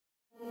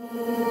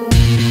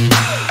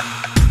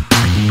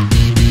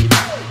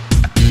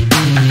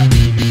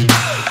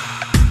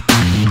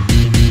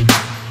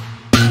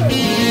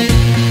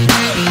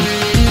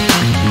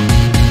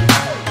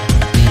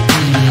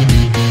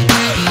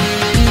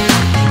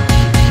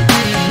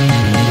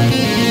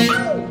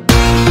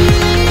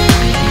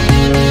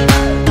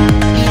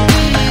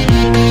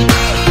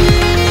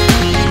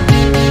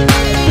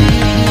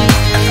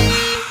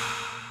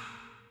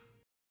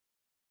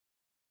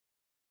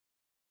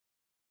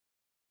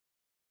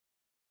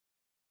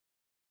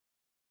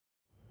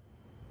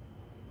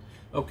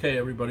Okay,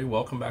 everybody,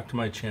 welcome back to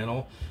my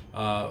channel.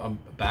 I'm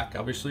back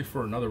obviously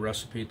for another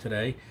recipe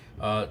today.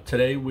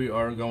 Today we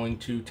are going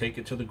to take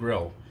it to the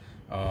grill,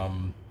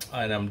 and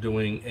I'm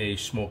doing a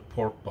smoked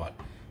pork butt.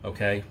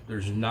 Okay,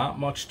 there's not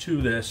much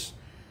to this.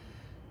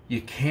 You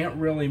can't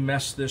really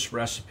mess this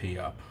recipe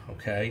up.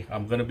 Okay,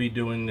 I'm going to be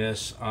doing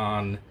this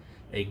on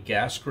a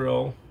gas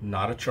grill,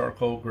 not a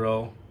charcoal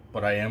grill,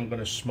 but I am going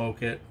to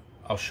smoke it.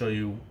 I'll show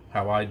you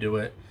how I do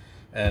it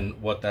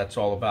and what that's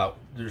all about.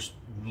 There's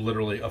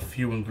literally a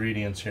few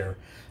ingredients here.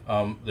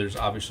 There's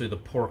obviously the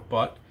pork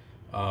butt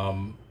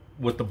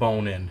with the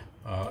bone in.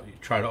 You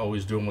try to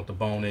always do them with the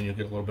bone in. You'll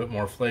get a little bit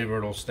more flavor.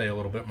 It'll stay a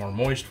little bit more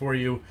moist for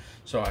you.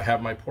 So I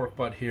have my pork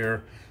butt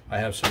here. I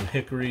have some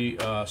hickory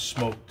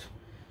smoked,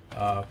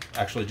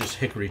 actually just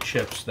hickory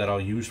chips that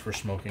I'll use for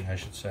smoking, I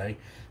should say.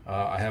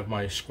 I have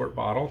my squirt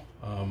bottle.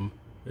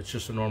 It's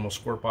just a normal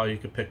squirt bottle. You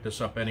can pick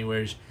this up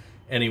anywhere.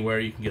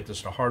 You can get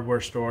this at a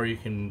hardware store. You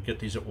can get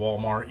these at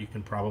Walmart. You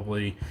can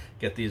probably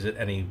get these at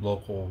any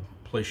local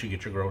place you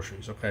get your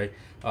groceries. Okay,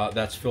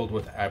 that's filled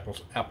with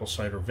apple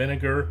cider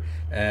vinegar,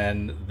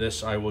 and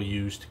this I will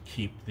use to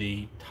keep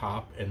the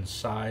top and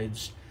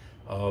sides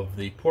of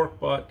the pork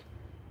butt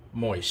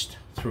moist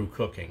through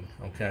cooking.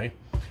 Okay,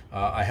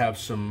 I have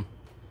some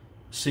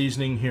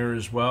seasoning here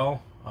as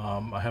well.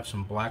 I have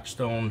some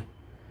Blackstone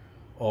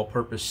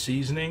all-purpose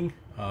seasoning,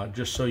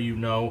 just so you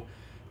know.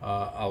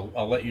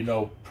 I'll let you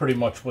know pretty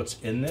much what's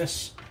in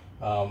this.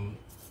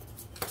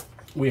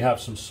 We have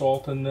some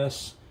salt in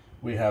this.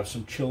 We have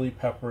some chili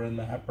pepper in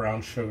that,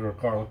 brown sugar,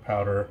 garlic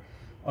powder,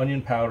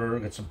 onion powder,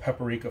 get some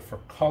paprika for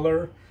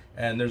color,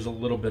 and there's a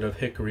little bit of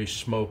hickory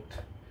smoked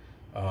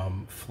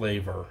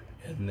flavor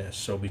in this.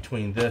 So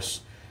between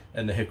this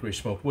and the hickory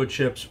smoked wood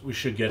chips, we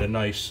should get a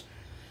nice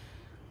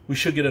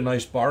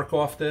bark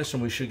off this,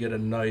 and we should get a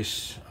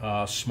nice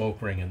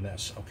smoke ring in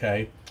this.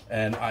 Okay.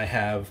 And I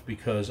have,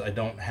 because I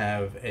don't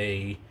have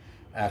a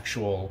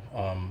actual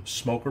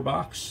smoker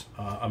box,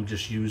 I'm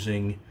just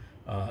using,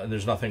 and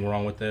there's nothing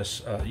wrong with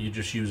this, you're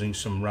just using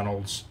some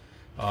Reynolds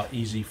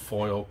easy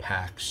foil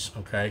packs.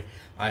 Okay,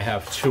 I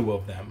have 2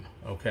 of them.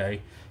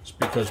 Okay, it's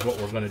because what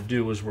we're going to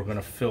do is we're going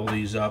to fill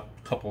these up,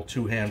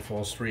 two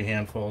handfuls, 3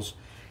 handfuls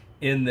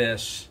in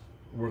this.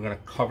 We're going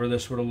to cover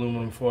this with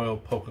aluminum foil,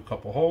 poke a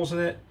couple holes in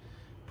it,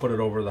 put it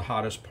over the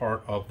hottest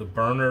part of the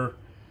burner,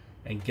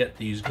 and get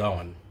these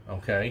going.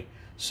 Okay,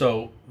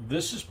 so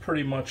this is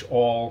pretty much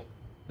all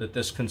that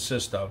this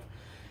consists of,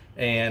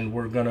 and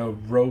we're gonna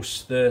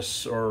roast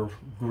this or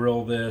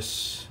grill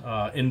this,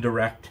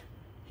 indirect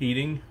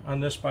heating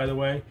on this, by the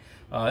way.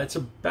 It's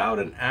about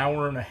an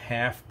hour and a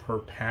half per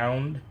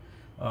pound.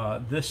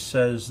 This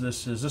says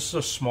this is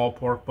a small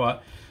pork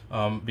butt,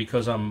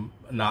 because I'm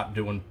not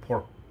doing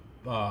pulled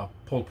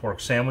pork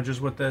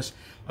sandwiches with this.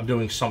 I'm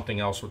doing something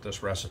else with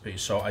this recipe,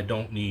 so I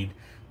don't need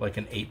like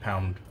an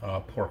 8-pound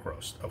pork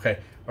roast, okay,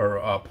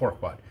 or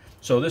pork butt.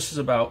 So this is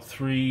about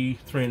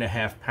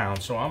 3.5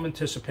 pounds. So I'm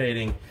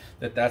anticipating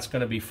that that's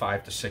going to be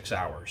 5 to 6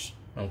 hours.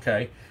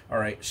 Okay, all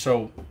right.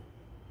 So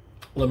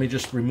let me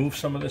just remove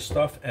some of this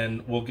stuff,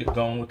 and we'll get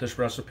going with this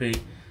recipe.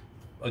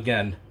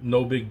 Again,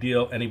 no big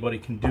deal. Anybody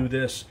can do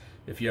this.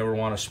 If you ever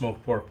want a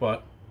smoked pork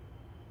butt,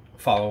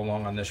 follow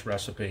along on this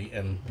recipe,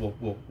 and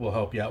we'll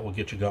help you out. We'll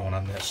get you going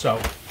on this.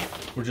 So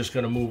we're just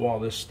going to move all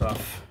this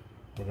stuff.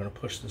 We're going to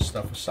push this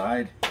stuff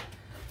aside,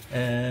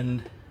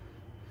 and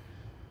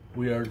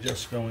we are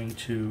just going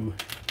to,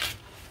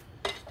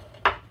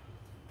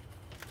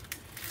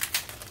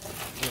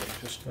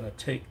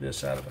 take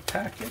this out of the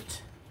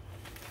packet,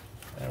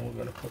 and we're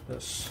going to put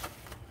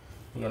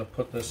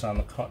this on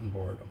the cutting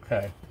board.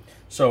 Okay,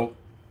 so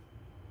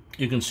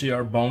you can see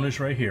our bone is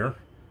right here.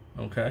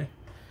 Okay,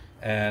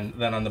 and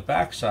then on the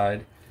back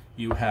side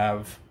you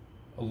have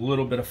a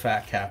little bit of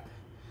fat cap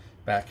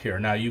back here.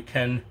 Now you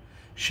can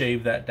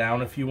shave that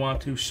down if you want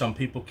to. Some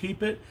people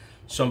keep it,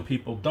 some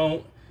people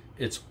don't.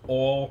 It's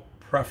all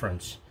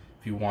preference.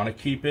 If you want to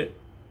keep it,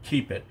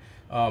 keep it.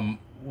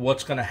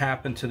 What's going to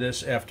happen to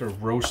this after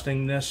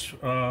roasting this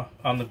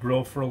on the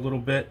grill for a little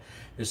bit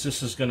is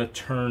this is going to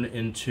turn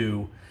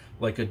into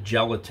like a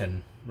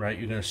gelatin, right?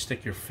 You're going to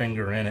stick your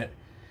finger in it,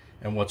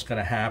 and what's going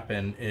to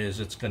happen is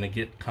it's going to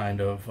get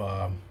kind of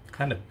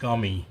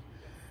gummy.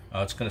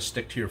 It's going to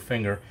stick to your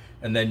finger,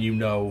 and then you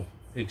know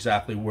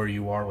exactly where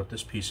you are with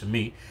this piece of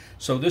meat.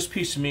 So this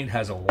piece of meat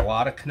has a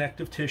lot of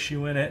connective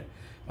tissue in it.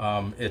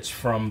 It's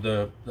from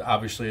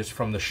obviously it's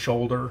from the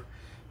shoulder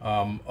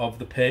of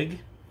the pig,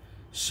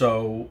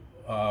 so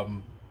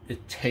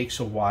it takes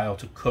a while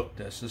to cook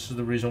this. This is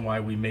the reason why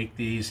we make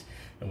these,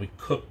 and we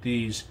cook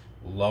these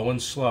low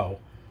and slow.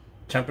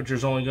 Temperature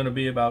is only going to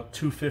be about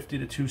 250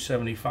 to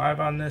 275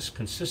 on this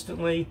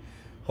consistently.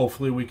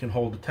 Hopefully we can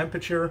hold the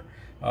temperature,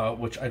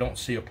 which I don't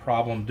see a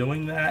problem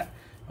doing that.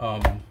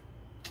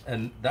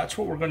 And that's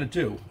what we're going to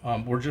do.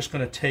 We're just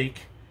going to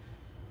take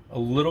a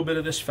little bit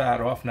of this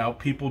fat off. Now,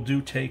 people do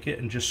take it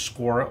and just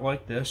score it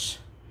like this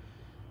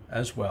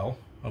as well.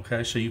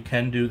 Okay, so you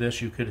can do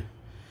this. You could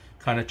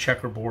kind of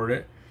checkerboard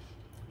it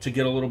to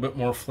get a little bit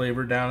more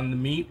flavor down in the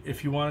meat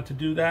if you wanted to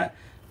do that.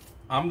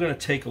 I'm gonna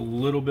take a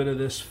little bit of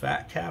this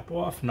fat cap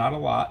off, not a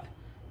lot,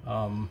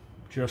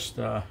 just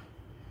a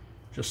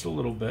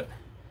little bit,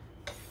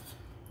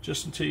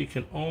 just until you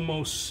can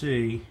almost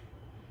see,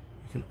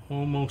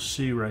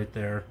 right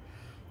there,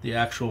 the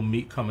actual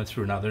meat coming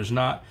through. Now there's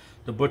not,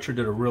 the butcher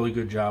did a really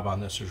good job on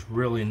this. There's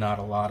really not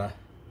a lot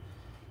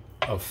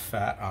of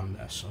fat on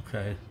this,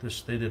 okay?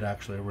 They did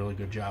actually a really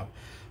good job.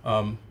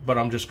 But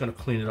I'm just gonna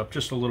clean it up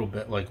just a little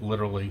bit, like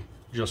literally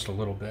just a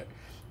little bit.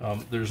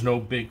 There's no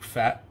big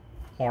fat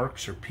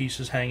marks or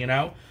pieces hanging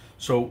out,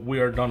 so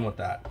we are done with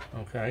that,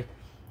 okay?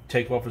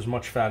 Take off as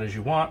much fat as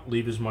you want,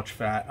 leave as much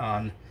fat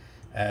on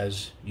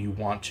as you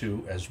want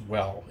to as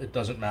well. It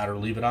doesn't matter,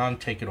 leave it on,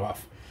 take it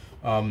off.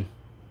 All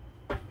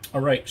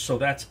right, so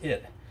that's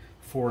it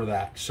for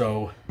that.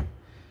 So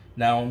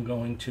now I'm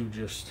going to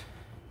just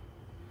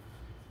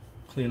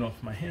clean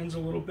off my hands a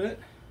little bit,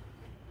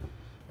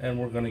 and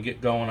we're going to get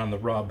going on the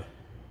rub.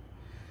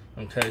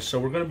 Okay, so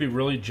we're going to be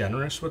really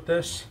generous with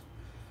this.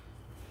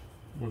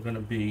 We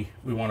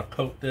want to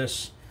coat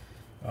this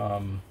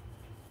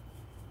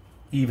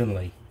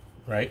evenly,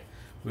 right?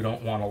 We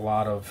don't want a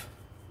lot of,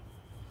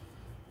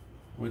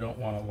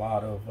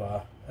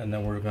 and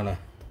then we're going to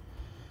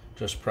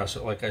just press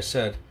it. Like I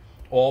said,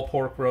 all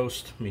pork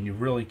roast, I mean, you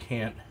really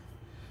can't,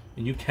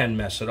 and you can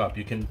mess it up.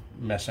 You can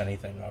mess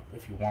anything up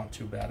if you want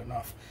to bad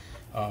enough.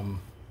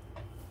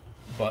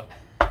 But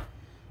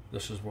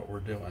this is what we're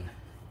doing.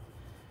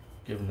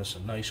 Giving this a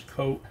nice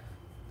coat.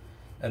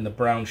 And the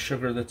brown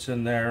sugar that's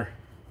in there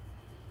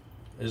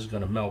is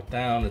going to melt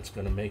down. It's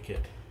going to make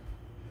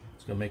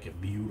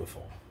it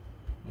beautiful.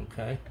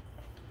 Okay?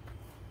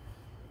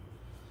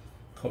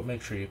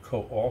 Make sure you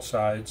coat all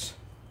sides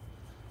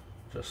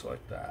just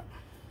like that.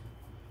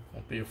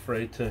 Don't be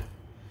afraid to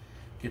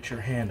get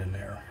your hand in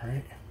there,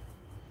 right?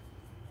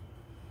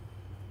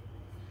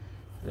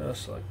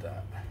 Just like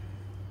that.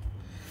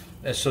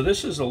 And so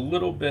this is has a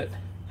little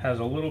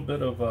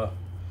bit of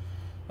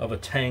a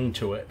tang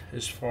to it,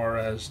 as far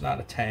as, not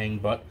a tang,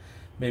 but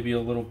maybe a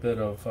little bit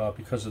of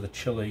because of the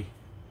chili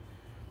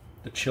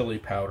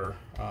powder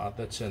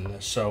that's in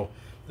this. So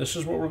this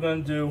is what we're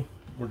going to do.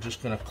 We're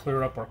just going to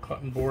clear up our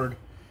cutting board,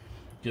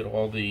 get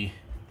all the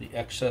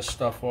excess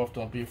stuff off.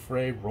 Don't be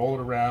afraid. Roll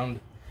it around.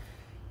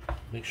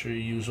 Make sure you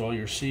use all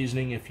your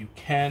seasoning if you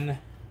can.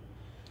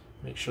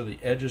 Make sure the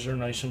edges are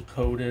nice and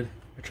coated.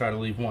 I try to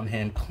leave one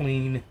hand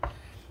clean.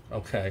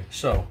 Okay,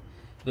 so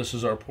this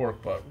is our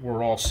pork butt.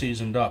 We're all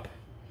seasoned up.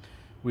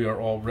 We are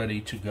all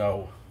ready to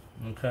go.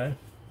 Okay.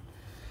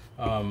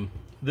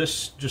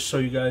 This, just so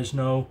you guys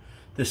know,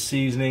 this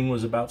seasoning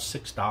was about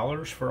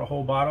 $6 for a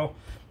whole bottle.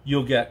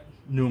 You'll get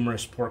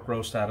numerous pork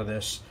roast out of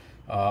this,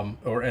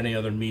 or any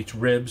other meats,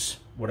 ribs,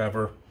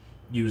 whatever.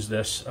 Use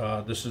this.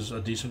 This is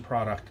a decent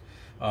product.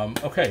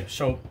 Okay,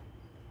 so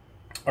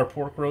our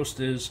pork roast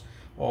is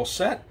all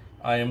set.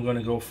 I am going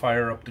to go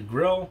fire up the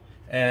grill,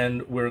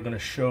 and we're going to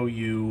show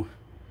you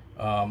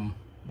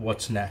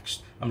what's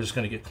next. I'm just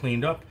going to get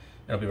cleaned up,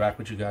 and I'll be back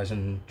with you guys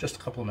in just a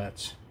couple of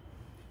minutes.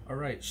 All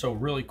right, so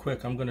really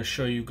quick, I'm going to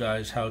show you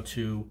guys how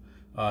to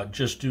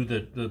just do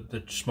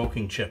the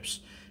smoking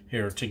chips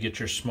here to get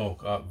your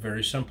smoke.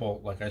 Very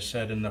simple. Like I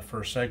said in the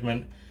first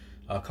segment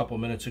a couple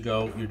minutes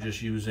ago, you're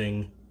just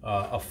using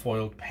a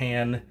foiled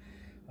pan.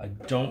 I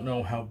don't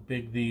know how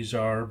big these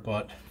are,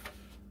 but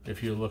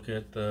if you look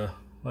at a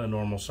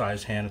normal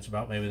size hand, it's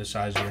about maybe the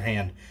size of your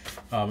hand.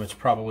 It's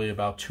probably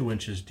about 2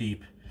 inches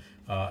deep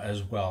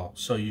as well.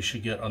 So you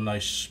should get a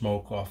nice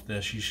smoke off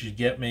this. You should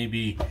get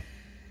maybe,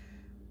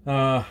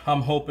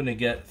 I'm hoping to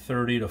get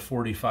 30 to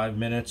 45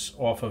 minutes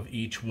off of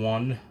each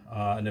one.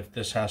 And if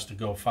this has to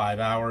go 5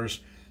 hours,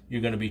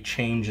 you're going to be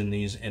changing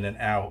these in and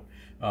out.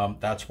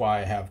 That's why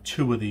I have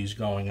 2 of these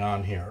going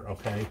on here,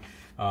 okay?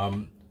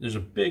 There's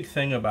a big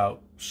thing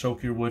about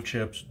soak your wood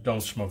chips,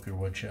 don't smoke your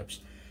wood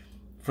chips.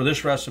 For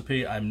this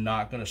recipe, I'm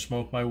not going to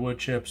smoke my wood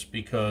chips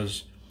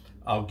because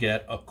I'll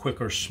get a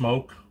quicker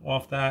smoke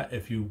off that.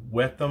 If you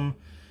wet them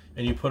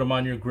and you put them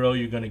on your grill,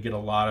 you're going to get a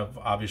lot of,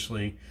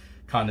 obviously,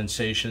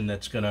 condensation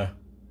that's going to,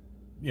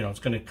 it's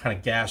going to kind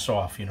of gas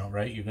off,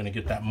 right? You're going to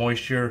get that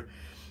moisture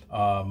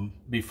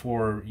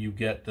before you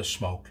get the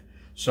smoke.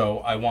 So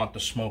I want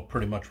the smoke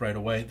pretty much right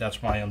away.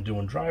 That's why I'm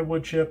doing dry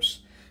wood chips.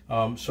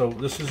 So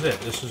this is it.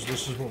 This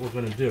is what we're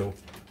going to do.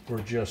 We're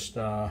just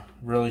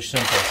really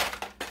simple.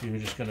 You're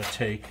just going to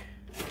take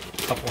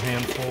a couple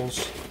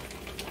handfuls,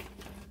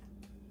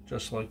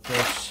 just like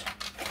this.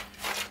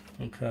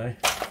 Okay.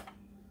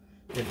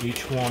 In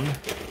each one,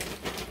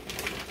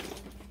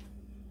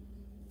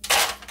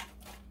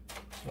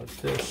 like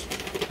this.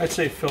 I'd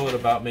say fill it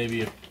about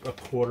maybe a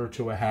quarter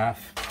to a half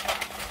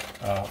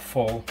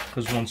full,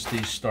 because once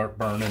these start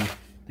burning,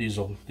 these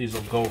will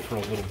go for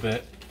a little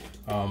bit.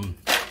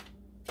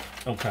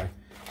 Okay,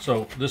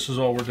 so this is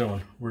all we're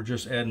doing. We're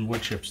just adding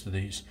wood chips to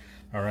these.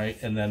 All right,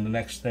 and then the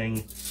next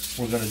thing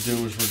we're going to do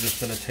is we're just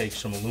going to take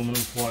some aluminum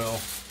foil,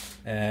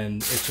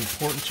 and it's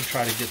important to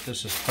try to get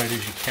this as tight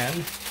as you can.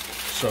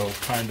 So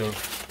kind of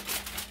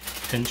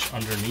pinch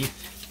underneath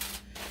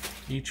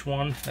each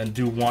one and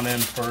do one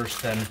end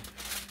first, then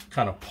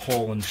kind of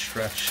pull and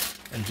stretch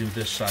and do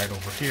this side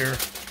over here,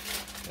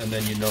 and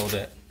then you know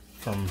that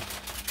from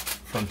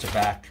front to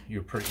back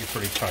you're pretty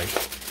tight.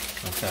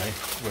 Okay,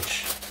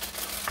 which,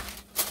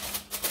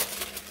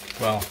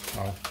 well,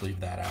 I'll leave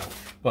that out.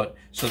 But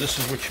so this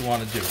is what you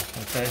want to do.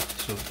 Okay,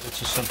 so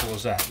it's as simple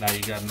as that. Now you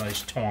got a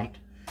nice taunt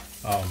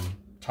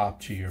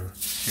top to your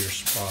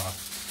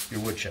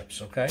wood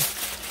chips. Okay,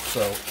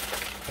 so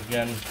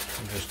again,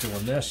 I'm just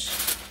doing this,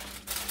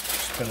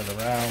 spin it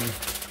around,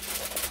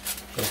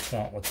 go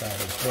taunt with that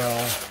as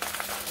well,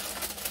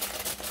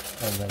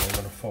 and then we're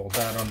going to fold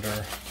that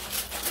under,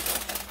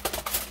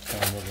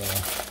 and we're going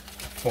to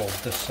fold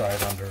this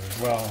side under as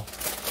well.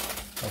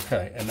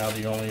 Okay, and now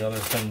the only other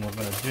thing we're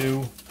going to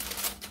do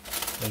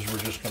is we're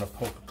just going to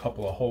poke a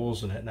couple of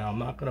holes in it. Now I'm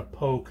not going to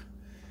poke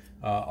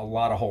a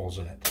lot of holes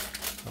in it.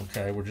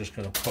 Okay, we're just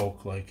going to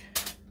poke like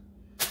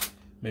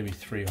maybe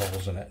 3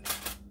 holes in it.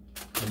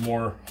 The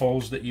more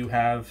holes that you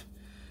have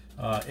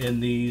in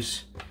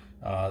these,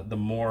 the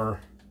more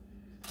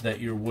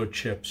that your wood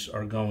chips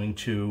are going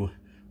to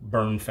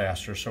burn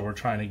faster. So we're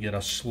trying to get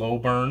a slow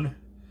burn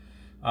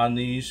on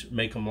these,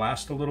 make them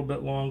last a little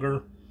bit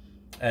longer,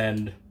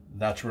 and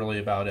that's really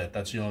about it.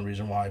 That's the only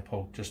reason why I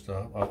poke just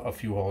a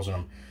few holes in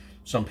them.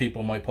 Some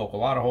people might poke a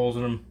lot of holes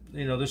in them.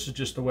 You know, this is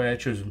just the way I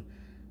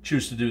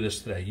choose to do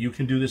this today. You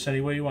can do this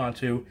any way you want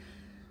to.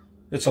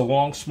 It's a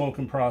long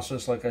smoking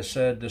process. Like I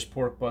said, this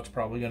pork butt's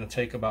probably going to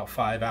take about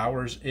 5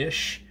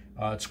 hours-ish.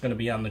 It's going to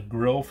be on the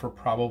grill for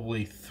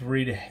probably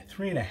 3 to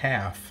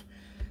 3.5,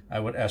 I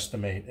would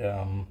estimate.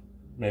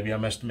 Maybe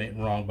I'm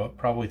estimating wrong, but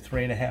probably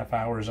 3.5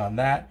 hours on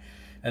that.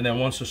 And then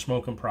once the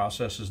smoking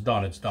process is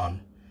done, it's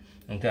done.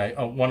 Okay.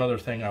 One other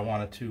thing I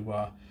wanted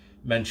to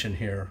mention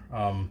here.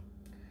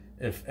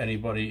 If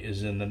anybody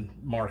is in the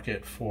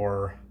market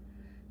for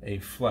a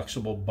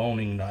flexible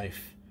boning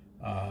knife,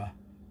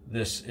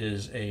 this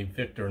is a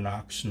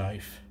Victorinox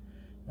knife.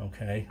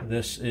 Okay,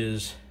 this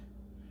is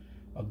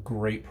a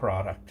great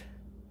product.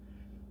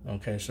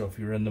 Okay, so if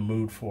you're in the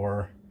mood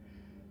for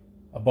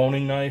a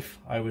boning knife,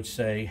 I would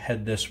say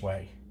head this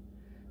way.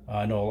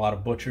 I know a lot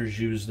of butchers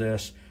use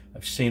this.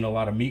 I've seen a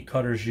lot of meat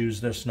cutters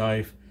use this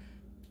knife.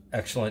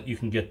 Excellent. You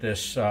can get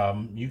this, I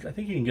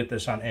think you can get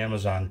this on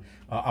Amazon.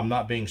 I'm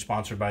not being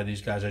sponsored by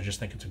these guys. I just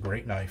think it's a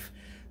great knife.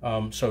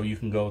 So you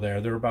can go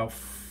there. They're about,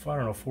 I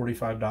don't know,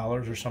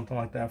 $45 or something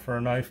like that for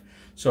a knife.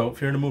 So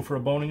if you're in the mood for a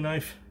boning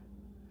knife,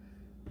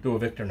 do a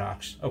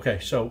Victorinox. Okay,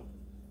 so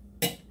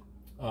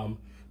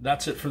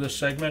that's it for this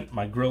segment.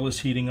 My grill is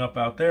heating up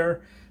out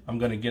there. I'm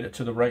going to get it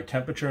to the right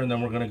temperature, and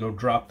then we're going to go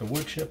drop the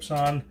wood chips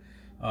on.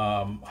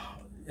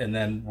 And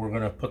then we're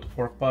going to put the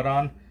pork butt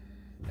on.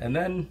 And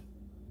then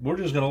we're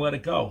just going to let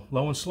it go,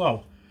 low and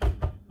slow.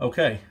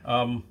 Okay,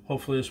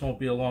 hopefully this won't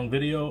be a long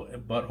video,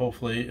 but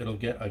hopefully it'll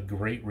get a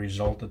great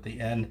result at the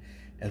end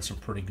and some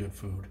pretty good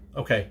food.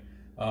 Okay,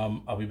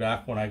 I'll be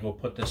back when I go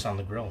put this on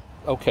the grill.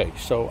 Okay,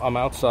 so I'm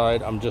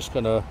outside. I'm just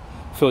going to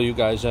fill you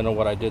guys in on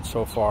what I did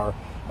so far.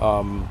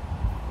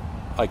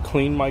 I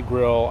cleaned my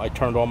grill. I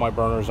turned all my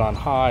burners on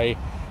high.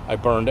 I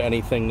burned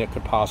anything that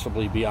could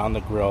possibly be on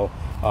the grill.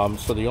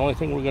 So the only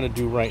thing we're going to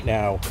do right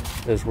now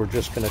is we're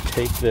just going to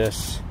take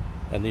this,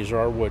 and these are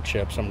our wood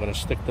chips. I'm going to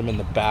stick them in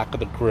the back of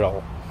the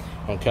grill.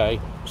 Okay,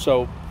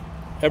 so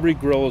every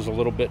grill is a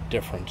little bit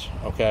different.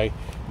 Okay,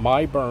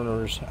 my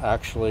burners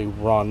actually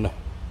run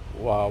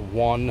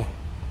 1,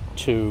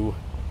 2,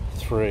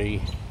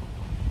 3,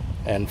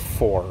 and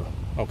 4.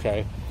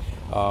 Okay,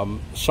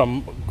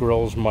 some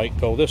grills might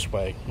go this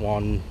way,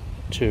 1,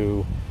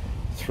 2,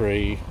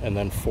 3, and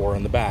then 4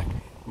 in the back.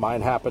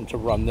 Mine happen to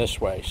run this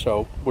way,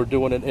 so we're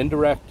doing an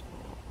indirect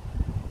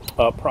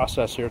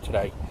process here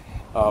today.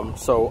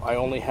 So I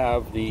only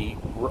have the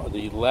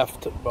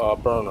left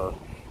burner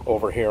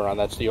over here on.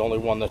 That's the only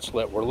one that's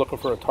lit. We're looking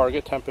for a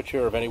target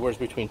temperature of anywhere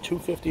between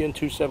 250 and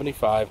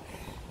 275,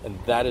 and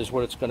that is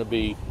what it's going to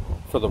be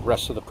for the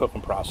rest of the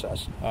cooking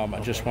process. I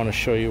just want to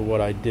show you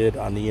what I did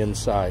on the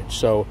inside.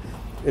 So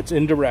it's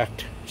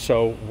indirect,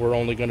 so we're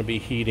only going to be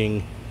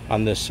heating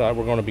on this side.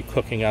 We're going to be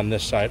cooking on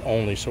this side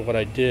only. So what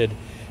I did,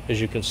 as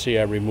you can see,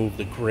 I removed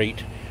the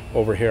grate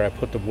over here. I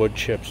put the wood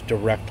chips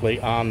directly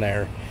on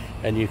there,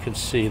 and you can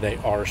see they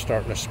are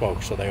starting to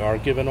smoke. So they are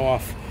giving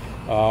off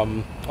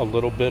a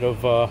little bit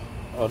of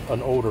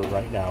an odor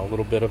right now, a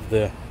little bit of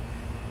the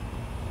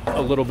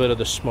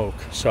smoke.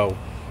 So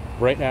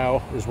right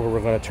now is where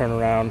we're going to turn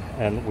around,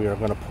 and we are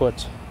going to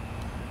put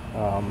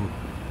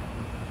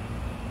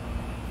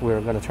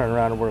we're going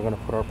to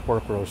put our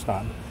pork roast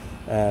on.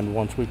 And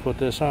once we put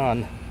this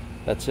on,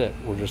 that's it.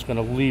 We're just going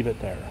to leave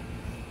it there.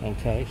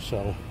 Okay, so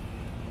I'm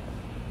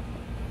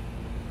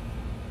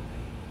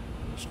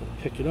just going to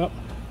pick it up.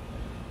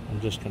 I'm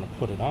just going to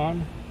put it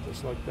on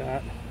just like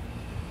that.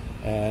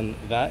 And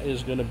that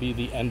is going to be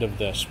the end of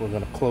this. We're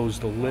going to close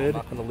the lid.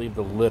 I'm not going to leave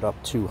the lid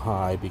up too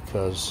high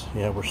because,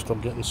 yeah, we're still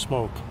getting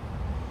smoke.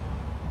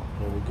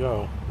 There we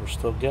go. We're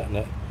still getting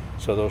it.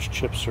 So those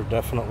chips are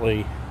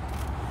definitely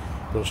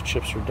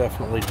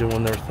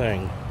doing their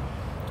thing.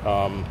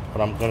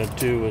 What I'm going to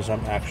do is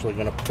I'm actually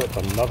going to put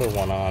another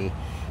one on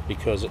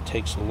because it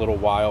takes a little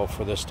while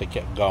for this to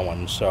get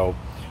going. So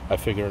I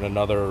figure in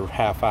another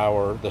half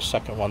hour, the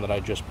second one that I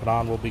just put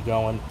on will be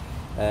going.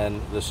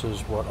 And this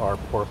is what our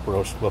pork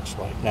roast looks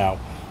like. Now,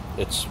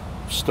 it's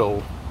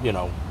still, you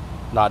know,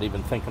 not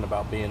even thinking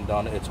about being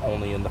done. It's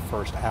only in the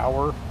first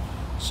hour.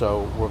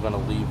 So we're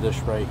gonna leave this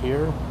right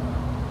here,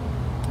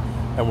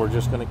 and we're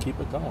just gonna keep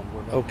it going.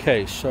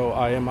 Okay, so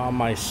I am on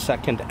my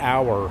second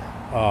hour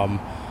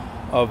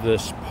of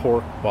this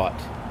pork butt.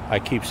 I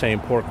keep saying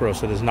pork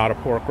roast. It is not a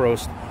pork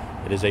roast.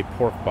 It is a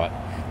pork butt.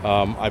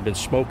 I've been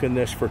smoking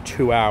this for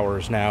 2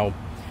 hours now.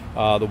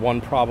 The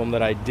one problem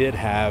that I did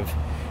have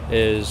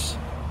is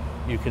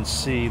you can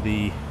see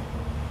the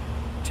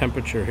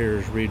temperature here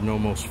is reading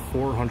almost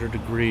 400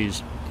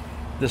 degrees.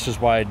 This is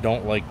why I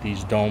don't like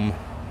these dome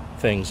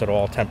things at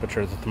all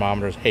temperature. The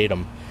thermometers hate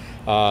them.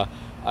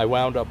 I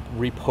wound up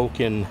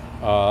repoking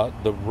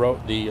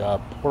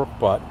the pork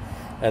butt,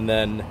 and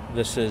then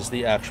this is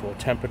the actual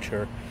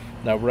temperature.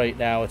 Now right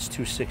now it's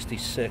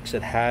 266.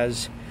 It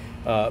has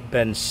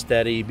been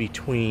steady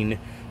between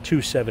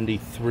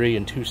 273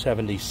 and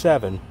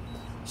 277.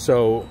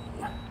 So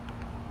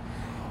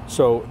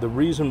the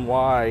reason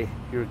why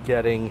you're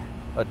getting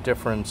a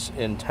difference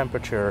in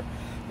temperature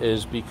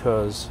is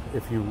because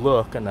if you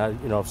look, and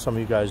you know, if some of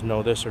you guys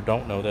know this or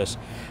don't know this,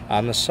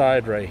 on the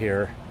side right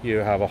here, you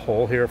have a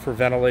hole here for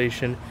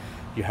ventilation.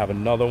 You have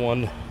another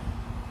one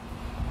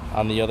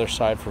on the other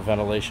side for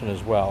ventilation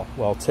as well.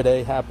 Well,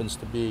 today happens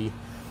to be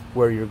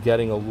where you're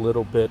getting a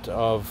little bit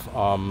of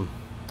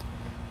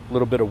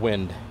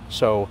wind.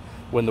 So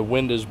when the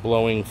wind is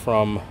blowing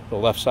from the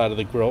left side of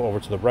the grill over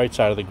to the right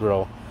side of the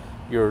grill,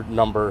 your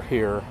number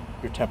here,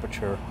 your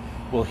temperature,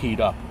 will heat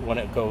up. When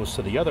it goes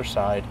to the other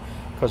side,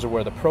 because of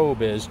where the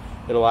probe is,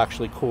 it'll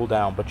actually cool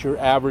down. But you're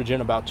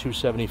averaging about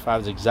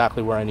 275 is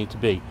exactly where I need to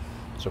be.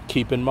 So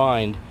keep in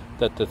mind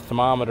that the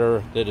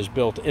thermometer that is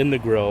built in the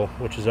grill,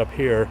 which is up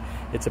here,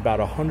 it's about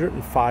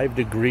 105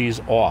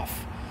 degrees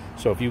off.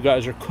 So if you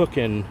guys are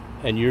cooking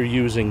and you're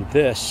using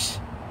this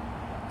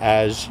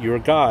as your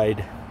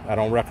guide, I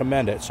don't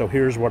recommend it. So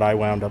here's what I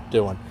wound up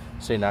doing.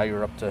 See, now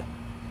you're up to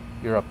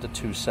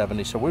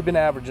 270. So we've been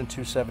averaging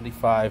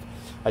 275.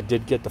 I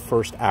did get the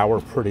first hour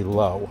pretty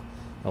low.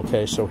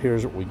 Okay, so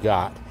here's what we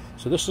got.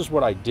 So this is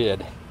what I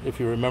did. If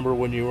you remember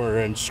when you were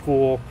in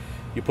school,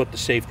 you put the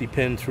safety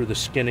pin through the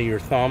skin of your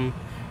thumb.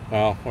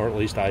 Well, or at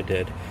least I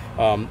did.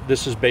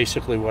 This is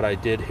basically what I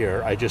did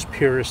here. I just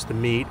pierced the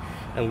meat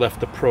and left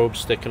the probe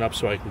sticking up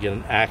so I can get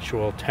an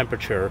actual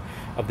temperature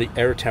of the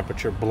air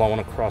temperature blowing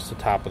across the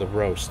top of the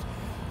roast.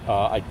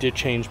 I did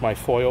change my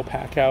foil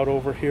pack out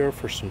over here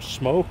for some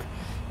smoke.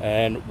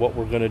 And what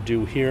we're gonna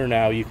do here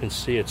now, you can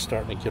see it's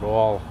starting to get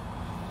all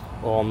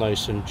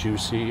nice and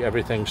juicy.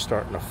 Everything's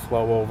starting to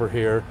flow over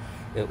here.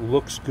 It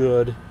looks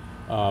good.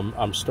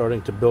 I'm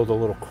starting to build a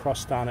little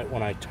crust on it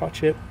when I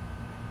touch it.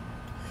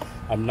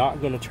 I'm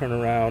not going to turn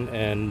around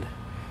and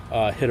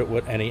hit it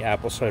with any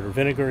apple cider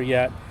vinegar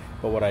yet,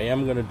 but what I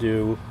am going to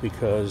do,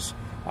 because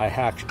I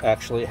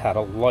actually had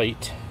a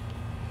light,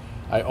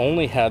 I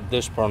only had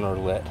this burner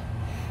lit,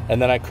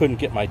 and then I couldn't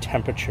get my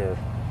temperature.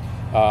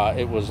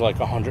 It was like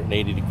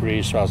 180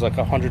 degrees, so I was like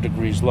 100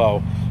 degrees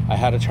low. I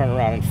had to turn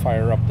around and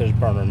fire up this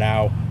burner.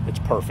 Now it's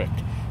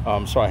perfect.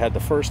 So I had the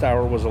first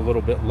hour was a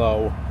little bit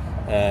low,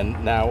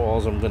 and now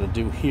all I'm going to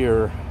do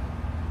here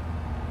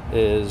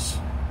is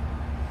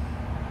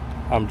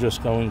I'm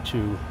just going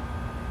to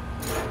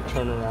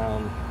turn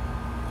around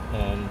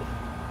and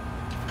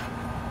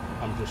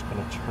I'm just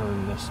going to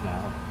turn this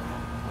now.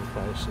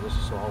 Okay, so this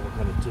is all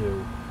we're going to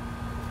do,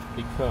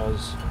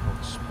 because I'll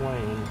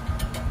explain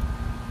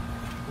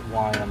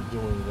why I'm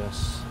doing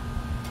this.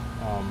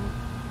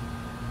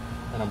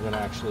 And I'm going to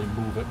actually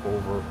move it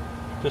over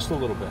just a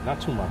little bit, not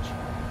too much.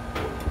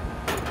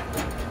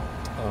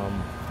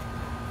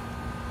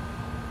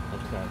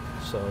 Okay,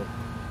 so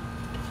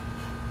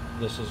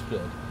this is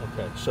good.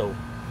 Okay, so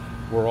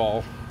we're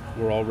all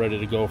ready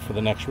to go for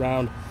the next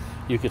round.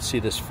 You can see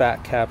this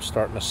fat cap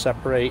starting to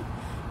separate.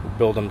 We're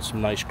building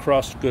some nice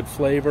crust, good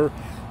flavor.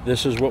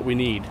 This is what we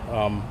need.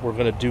 We're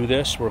going to do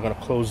this. We're going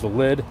to close the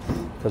lid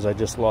because I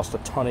just lost a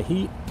ton of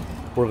heat.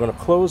 We're going to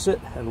close it,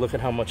 and look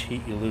at how much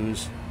heat you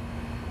lose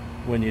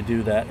when you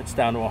do that. It's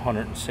down to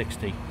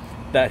 160.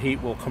 That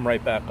heat will come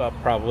right back up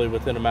probably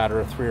within a matter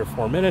of 3 or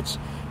 4 minutes.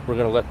 We're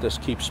going to let this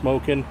keep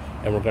smoking,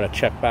 and we're going to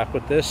check back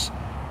with this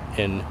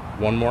in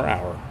 1 more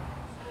hour.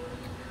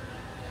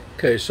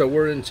 Okay, so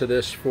we're into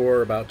this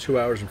for about 2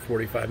 hours and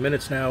 45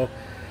 minutes now.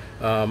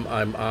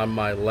 I'm on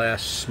my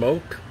last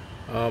smoke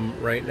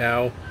right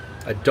now.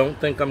 I don't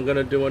think I'm going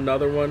to do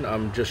another one.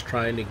 I'm just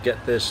trying to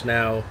get this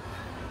now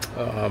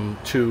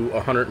to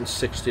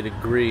 160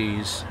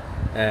 degrees,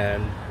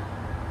 and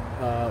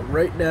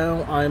right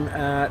now I'm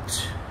at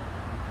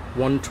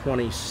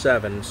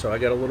 127, so I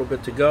got a little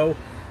bit to go,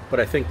 but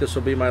I think this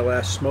will be my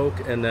last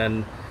smoke, and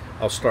then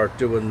I'll start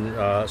doing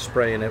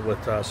spraying it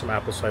with some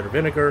apple cider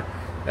vinegar,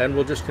 and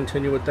we'll just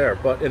continue it there.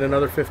 But in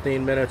another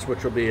 15 minutes,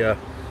 which will be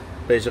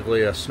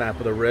basically a snap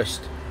of the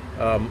wrist,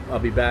 I'll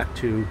be back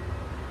to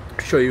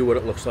show you what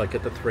it looks like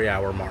at the 3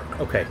 hour mark.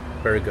 Okay,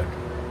 very good.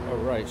 All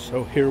right,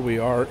 so here we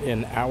are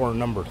in hour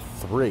number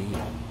 3.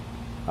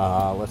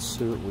 Let's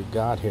see what we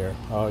got here.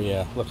 Oh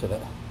yeah, look at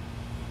it.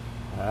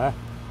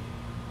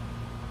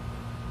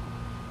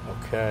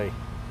 Okay,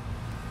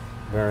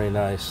 very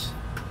nice.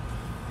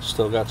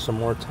 Still got some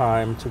more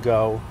time to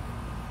go,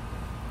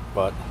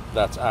 but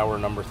that's hour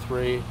number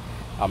 3.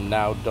 I'm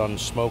now done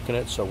smoking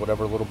it, so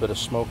whatever little bit of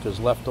smoke is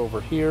left over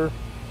here,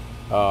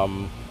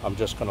 I'm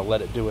just going to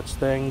let it do its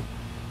thing.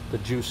 The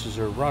juices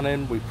are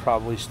running. We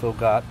probably still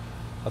got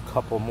a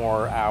couple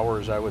more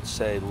hours, I would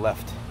say,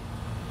 left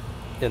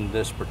in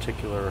this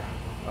particular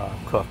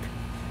cook.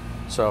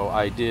 So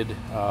I did,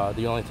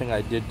 the only thing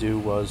I did do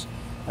was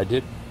I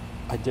did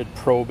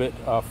probe it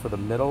for the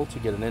middle to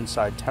get an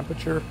inside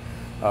temperature.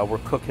 We're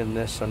cooking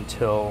this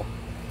until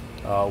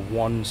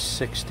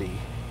 160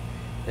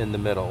 in the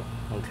middle.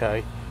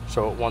 Okay,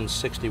 so at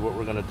 160 what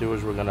we're going to do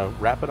is we're going to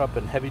wrap it up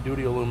in heavy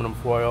duty aluminum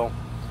foil,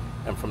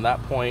 and from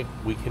that point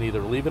we can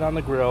either leave it on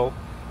the grill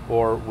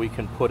or we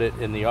can put it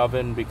in the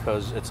oven,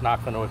 because it's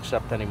not going to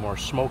accept any more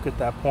smoke at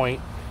that point,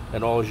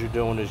 and all you're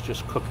doing is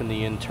just cooking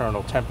the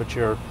internal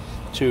temperature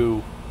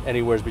to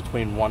anywhere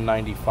between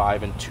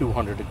 195 and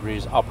 200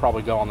 degrees. I'll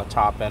probably go on the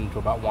top end to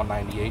about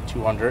 198,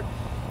 200,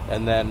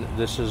 and then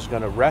this is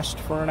going to rest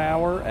for an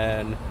hour,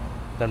 and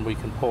then we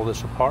can pull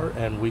this apart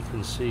and we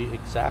can see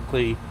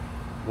exactly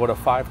what a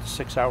 5 to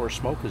 6 hour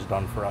smoke has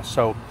done for us.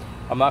 So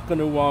I'm not going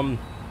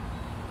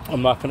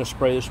to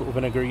spray this with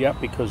vinegar yet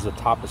because the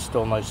top is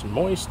still nice and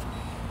moist.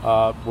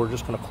 We're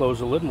just going to close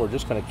the lid and we're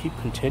just going to keep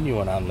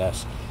continuing on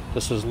this.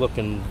 This is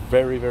looking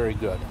very, very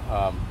good.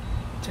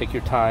 Take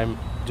your time,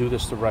 do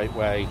this the right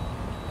way,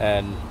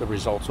 and the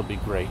results will be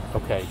great.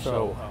 Okay,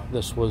 so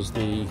this was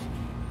the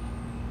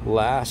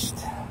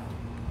last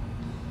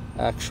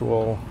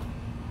actual,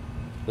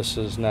 this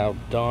is now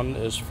done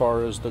as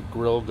far as the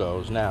grill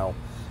goes. Now,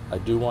 I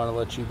do want to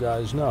let you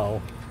guys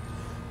know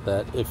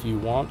that if you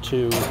want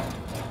to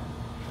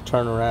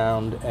turn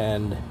around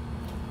and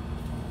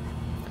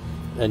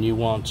you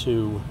want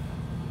to,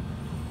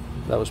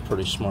 that was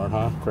pretty smart,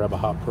 huh? Grab a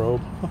hot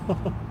probe.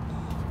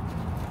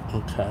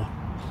 Okay.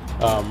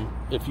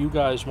 If you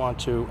guys want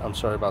to, I'm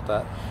sorry about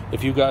that.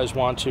 If you guys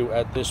want to,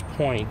 at this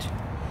point,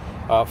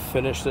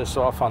 finish this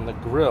off on the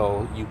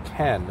grill, you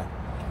can.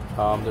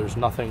 There's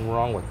nothing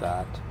wrong with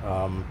that.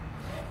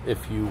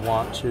 If you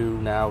want to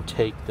now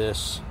take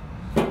this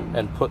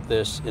and put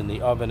this in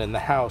the oven in the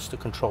house to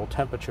control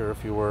temperature,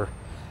 if you were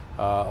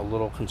a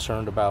little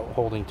concerned about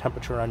holding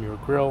temperature on your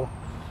grill,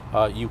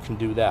 you can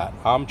do that.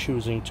 I'm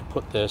choosing to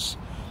put this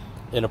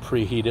in a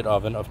preheated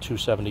oven of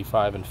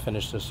 275 and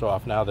finish this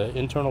off. Now the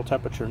internal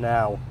temperature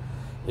now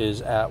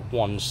is at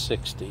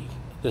 160.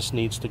 This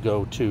needs to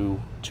go to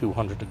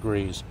 200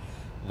 degrees.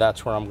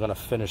 That's where I'm going to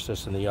finish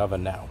this in the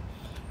oven now.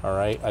 All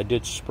right, I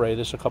did spray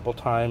this a couple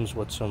times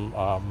with some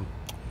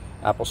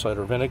apple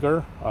cider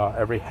vinegar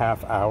every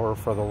half hour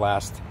for the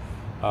last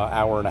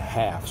hour and a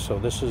half. So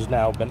this has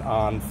now been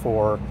on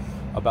for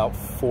about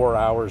 4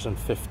 hours and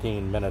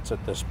 15 minutes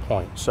at this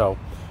point. So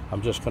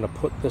I'm just going to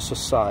put this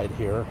aside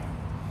here,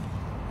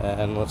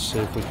 and let's see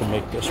if we can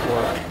make this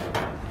work.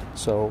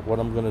 So what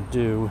I'm going to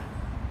do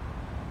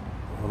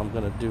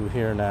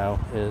here now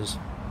is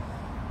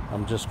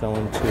I'm just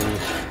going to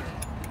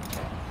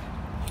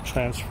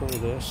transfer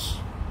this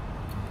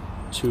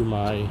to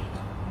my,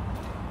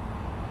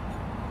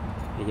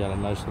 you got a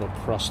nice little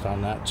crust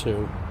on that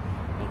too.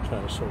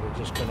 Okay, so we're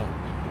just going to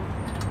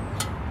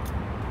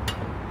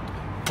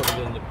put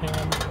it in the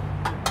pan,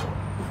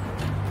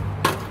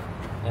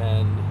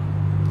 and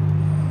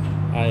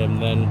I am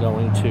then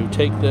going to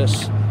take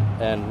this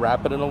and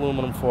wrap it in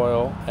aluminum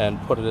foil and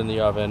put it in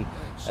the oven.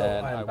 So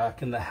I'm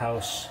back in the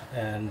house,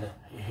 and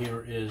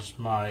here is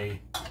my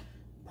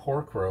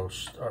pork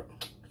roast. Or,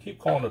 I keep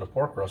calling it a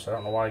pork roast. I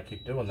don't know why I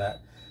keep doing that.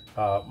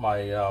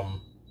 My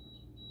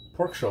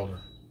pork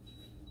shoulder.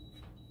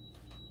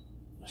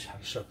 Just have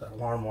to shut that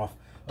alarm off.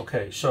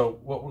 Okay, so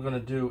what we're going to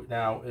do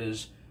now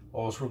is,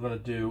 all we're going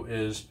to do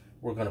is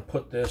we're going to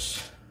put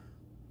this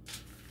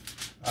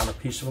on a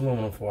piece of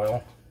aluminum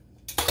foil.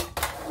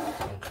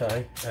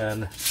 Okay,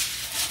 and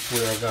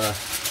we are going to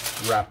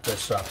wrap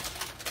this up.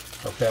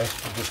 Okay,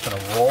 we're just going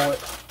to roll it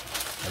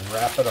and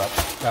wrap it up.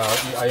 Now,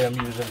 I am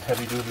using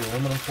heavy-duty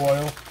aluminum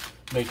foil.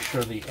 Make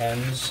sure the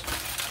ends,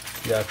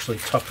 you actually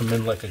tuck them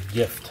in like a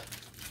gift.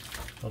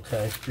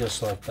 Okay,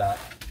 just like that.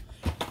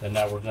 And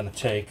now we're going to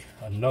take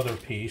another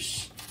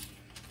piece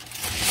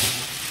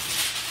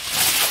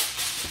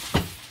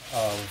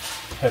of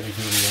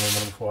heavy-duty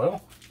aluminum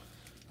foil.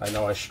 I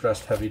know I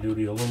stressed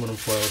heavy-duty aluminum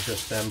foil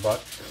just then,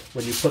 but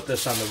when you put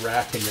this on the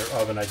rack in your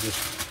oven, I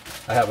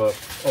have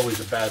always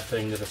a bad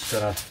thing that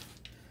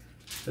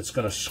it's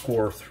gonna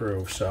score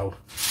through. So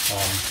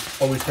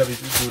always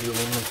heavy-duty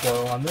aluminum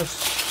foil on this.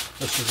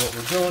 This is what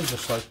we're doing,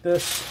 just like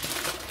this.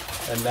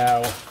 And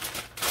now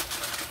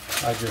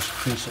I just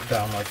crease it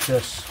down like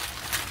this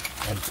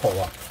and pull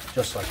up,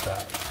 just like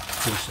that.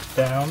 Crease it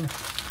down,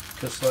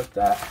 just like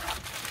that,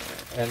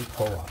 and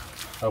pull up.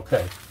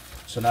 Okay,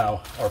 so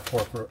now our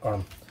pork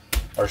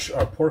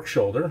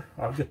shoulder,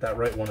 I'll get that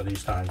right one of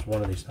these times,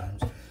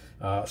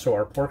 So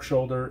our pork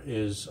shoulder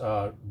is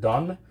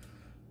done,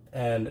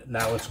 and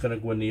now it's going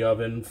to go in the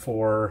oven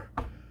for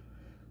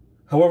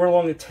however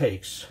long it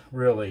takes,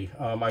 really.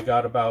 I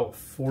got about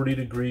 40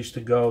 degrees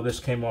to go. This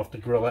came off the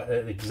grill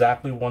at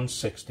exactly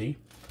 160.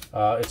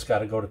 It's got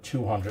to go to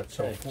 200.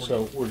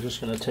 So we're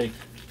just going to take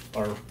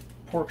our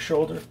pork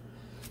shoulder,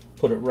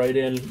 put it right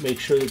in. Make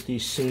sure that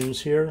these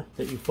seams here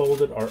that you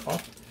folded are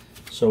up.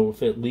 So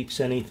if it leaks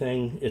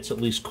anything, it's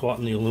at least caught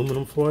in the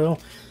aluminum foil.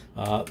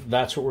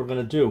 That's what we're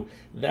going to do.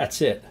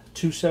 That's it.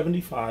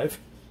 275.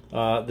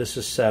 This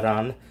is set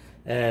on.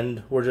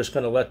 And we're just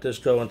going to let this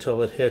go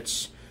until it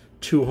hits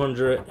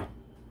 200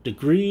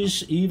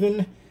 degrees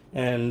even.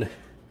 And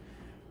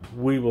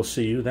we will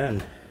see you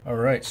then. All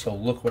right, so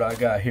look what I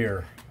got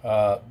here.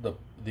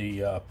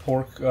 The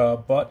pork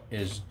butt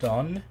is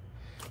done.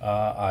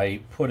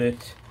 I put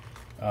it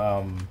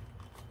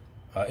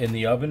in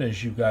the oven,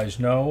 as you guys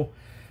know,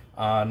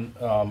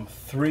 on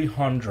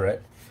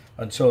 300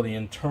 until the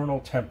internal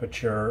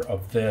temperature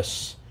of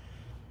this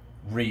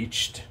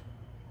reached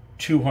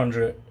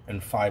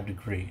 205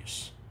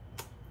 degrees.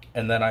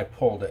 And then I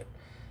pulled it.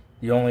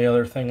 The only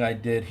other thing I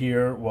did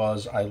here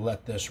was I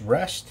let this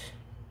rest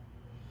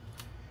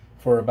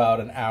for about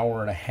an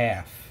hour and a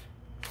half.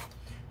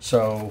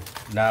 So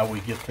now we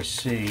get to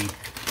see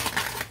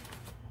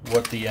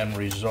what the end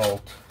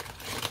result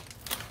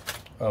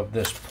of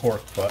this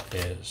pork butt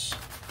is,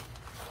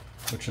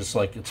 which is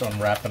like it's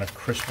unwrapping a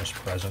Christmas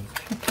present.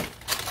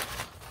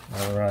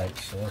 All right,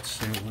 so let's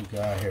see what we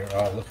got here.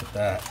 Oh, look at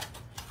that.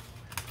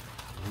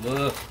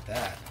 Look at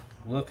that.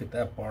 Look at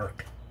that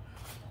bark.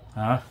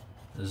 Huh?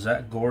 Is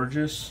that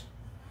gorgeous?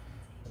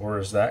 Or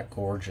is that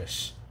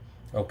gorgeous?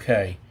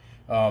 Okay.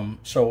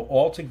 So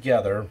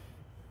altogether,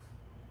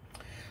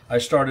 I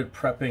started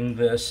prepping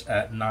this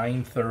at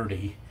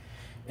 9:30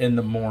 in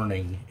the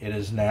morning. It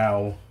is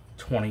now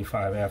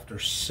 25 after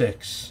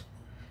 6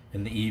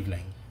 in the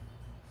evening.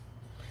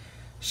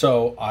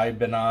 So I've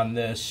been on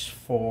this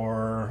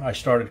for, I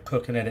started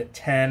cooking it at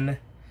 10.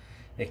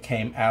 It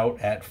came out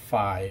at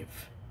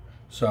 5.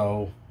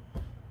 So,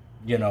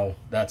 you know,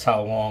 that's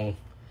how long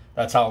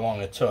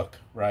it took,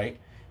 right?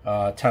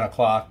 10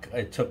 o'clock,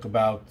 it took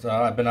about,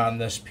 I've been on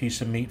this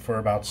piece of meat for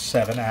about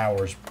 7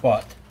 hours,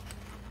 but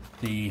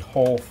the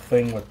whole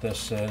thing with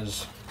this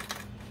is,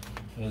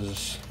 let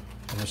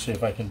me see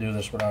if I can do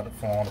this without it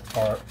falling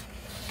apart.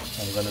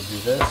 I'm going to do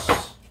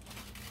this,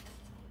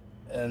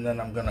 and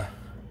then I'm going to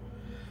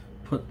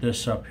put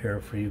this up here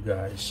for you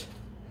guys.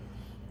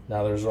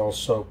 Now there's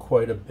also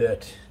quite a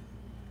bit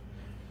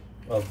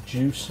of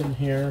juice in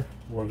here.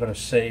 We're going to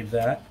save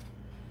that.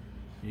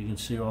 You can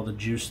see all the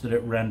juice that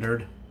it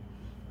rendered.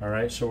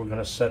 Alright, so we're going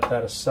to set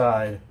that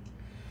aside,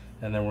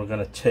 and then we're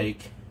going to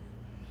take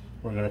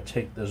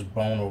this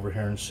bone over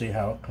here and see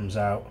how it comes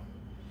out.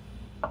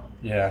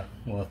 Yeah,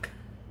 look.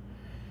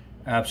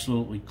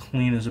 Absolutely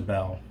clean as a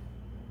bell.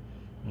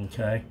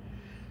 Okay,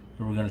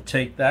 so we're going to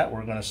take that,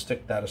 we're going to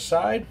stick that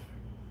aside,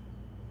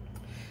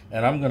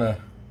 and I'm going to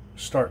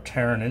start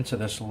tearing into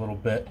this a little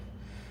bit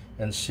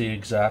and see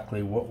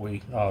exactly what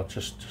we, oh, it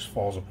just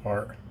falls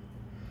apart.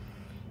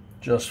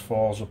 Just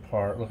falls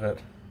apart.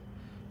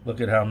 Look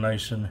at how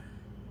nice and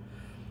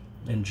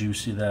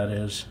juicy that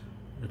is.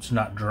 It's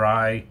not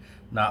dry,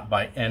 not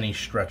by any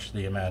stretch of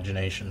the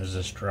imagination is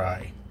this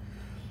dry.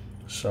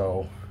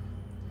 So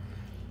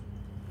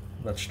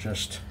let's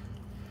just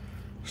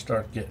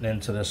start getting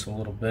into this a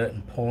little bit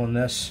and pulling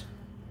this.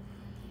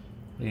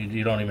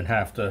 You don't even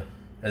have to,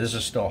 this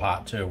is still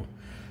hot too.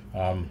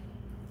 I'm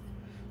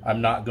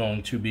not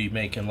going to be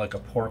making like a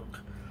pork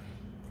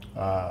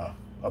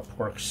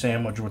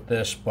sandwich with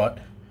this, but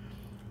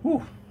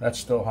whew, that's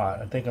still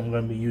hot. I think I'm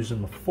going to be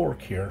using the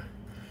fork here.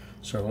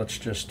 So let's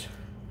just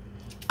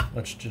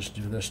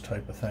do this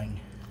type of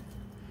thing.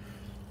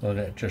 Look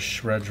at it, just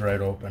shreds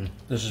right open.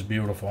 This is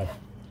beautiful.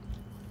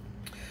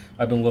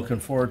 I've been looking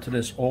forward to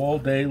this all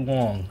day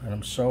long, and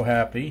I'm so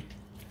happy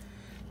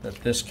that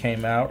this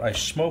came out. I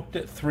smoked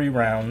it 3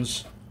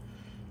 rounds,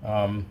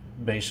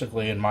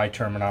 basically in my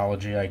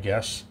terminology, I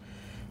guess.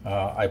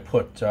 I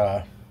put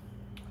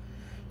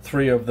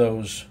 3 of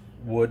those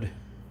wood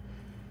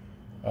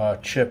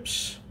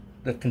chips,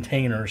 the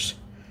containers,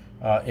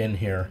 in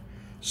here.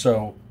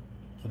 So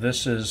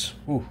this is,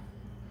 ooh,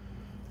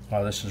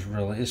 wow, this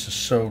is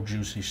so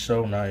juicy,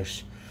 so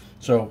nice.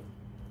 So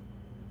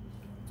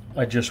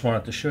I just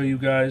wanted to show you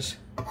guys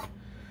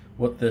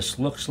what this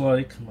looks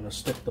like. I'm going to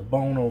stick the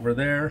bone over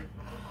there.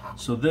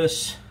 So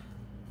this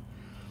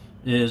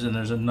is, and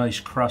there's a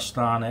nice crust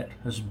on it.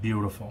 It's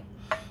beautiful.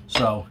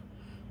 So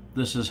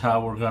this is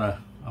how we're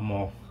gonna, I'm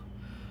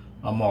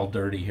all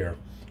dirty here.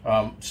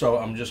 So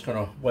I'm just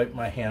gonna wipe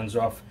my hands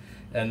off,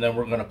 and then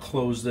we're gonna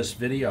close this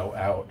video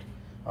out.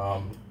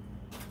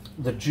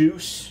 The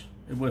juice,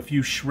 if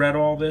you shred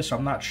all this,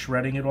 I'm not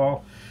shredding it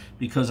all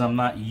because I'm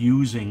not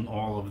using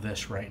all of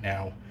this right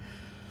now.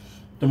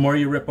 The more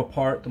you rip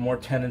apart, the more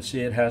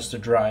tendency it has to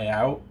dry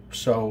out.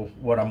 So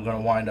what I'm going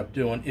to wind up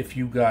doing, if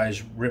you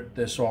guys rip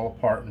this all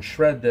apart and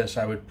shred this,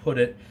 I would put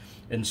it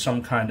in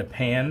some kind of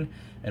pan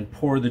and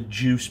pour the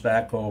juice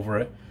back over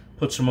it,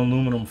 put some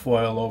aluminum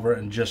foil over it,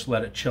 and just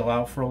let it chill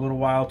out for a little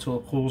while till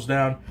it cools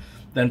down.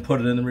 Then put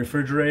it in the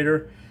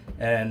refrigerator.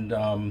 And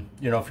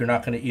you know, if you're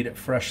not going to eat it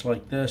fresh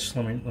like this,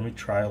 let me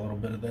try a little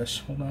bit of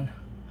this. Hold on.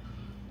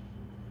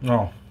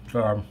 Oh,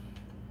 God.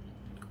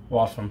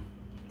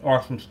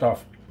 Awesome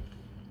stuff.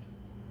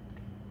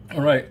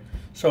 All right,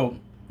 so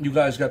you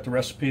guys got the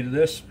recipe to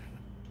this.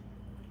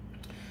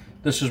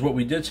 This is what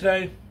we did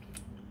today.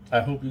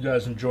 I hope you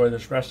guys enjoy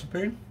this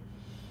recipe.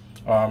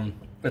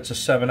 It's a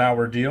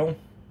 7-hour deal,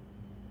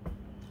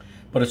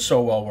 but it's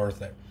so well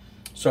worth it.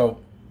 So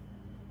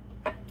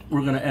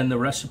we're going to end the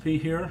recipe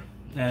here.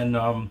 And,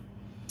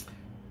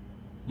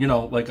 you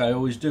know, like I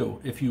always do,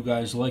 if you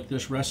guys like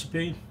this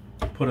recipe,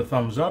 put a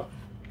thumbs up.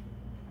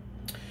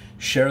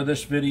 Share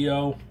this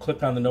video.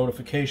 Click on the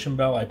notification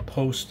bell. I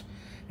post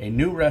a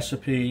new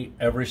recipe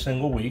every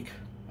single week.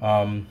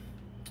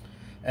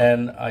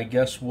 And I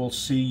guess we'll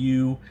see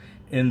you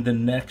in the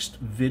next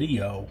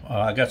video.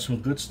 I got some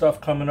good stuff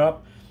coming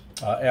up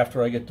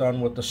after I get done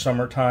with the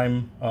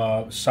summertime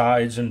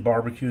sides and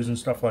barbecues and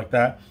stuff like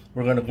that.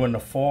 We're going to go into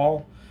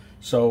fall,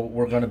 so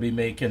we're going to be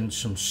making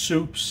some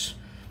soups,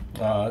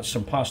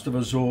 some pasta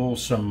fazool,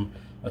 some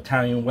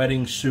Italian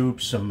wedding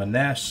soups, some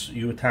manesse.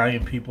 You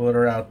Italian people that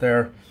are out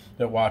there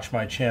that watch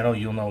my channel,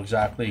 you'll know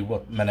exactly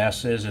what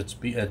manesse is. It's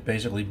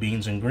basically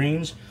beans and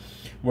greens.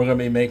 We're going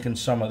to be making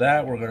some of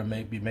that. We're going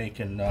to be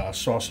making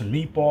sauce and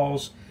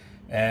meatballs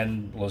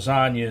and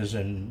lasagnas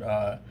and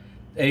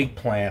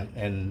eggplant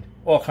and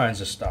all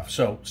kinds of stuff.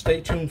 So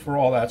stay tuned for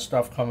all that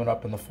stuff coming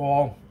up in the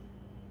fall.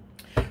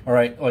 All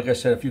right, like I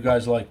said, if you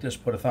guys like this,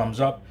 put a thumbs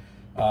up.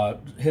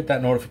 Hit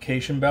that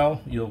notification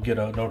bell. You'll get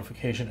a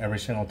notification every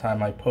single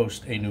time I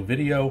post a new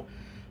video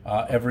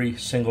every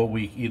single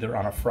week, either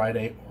on a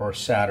Friday or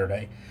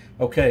Saturday.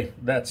 Okay,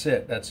 that's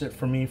it. That's it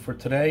for me for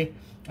today.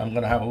 I'm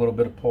going to have a little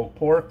bit of pulled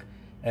pork,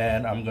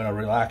 and I'm going to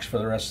relax for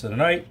the rest of the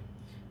night.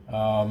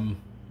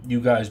 You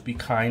guys be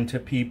kind to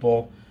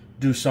people.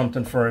 Do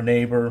something for a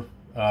neighbor.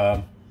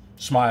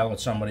 Smile at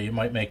somebody. It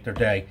might make their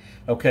day.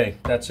 Okay,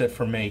 that's it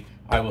for me.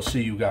 I will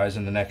see you guys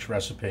in the next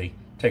recipe.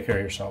 Take care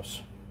of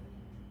yourselves.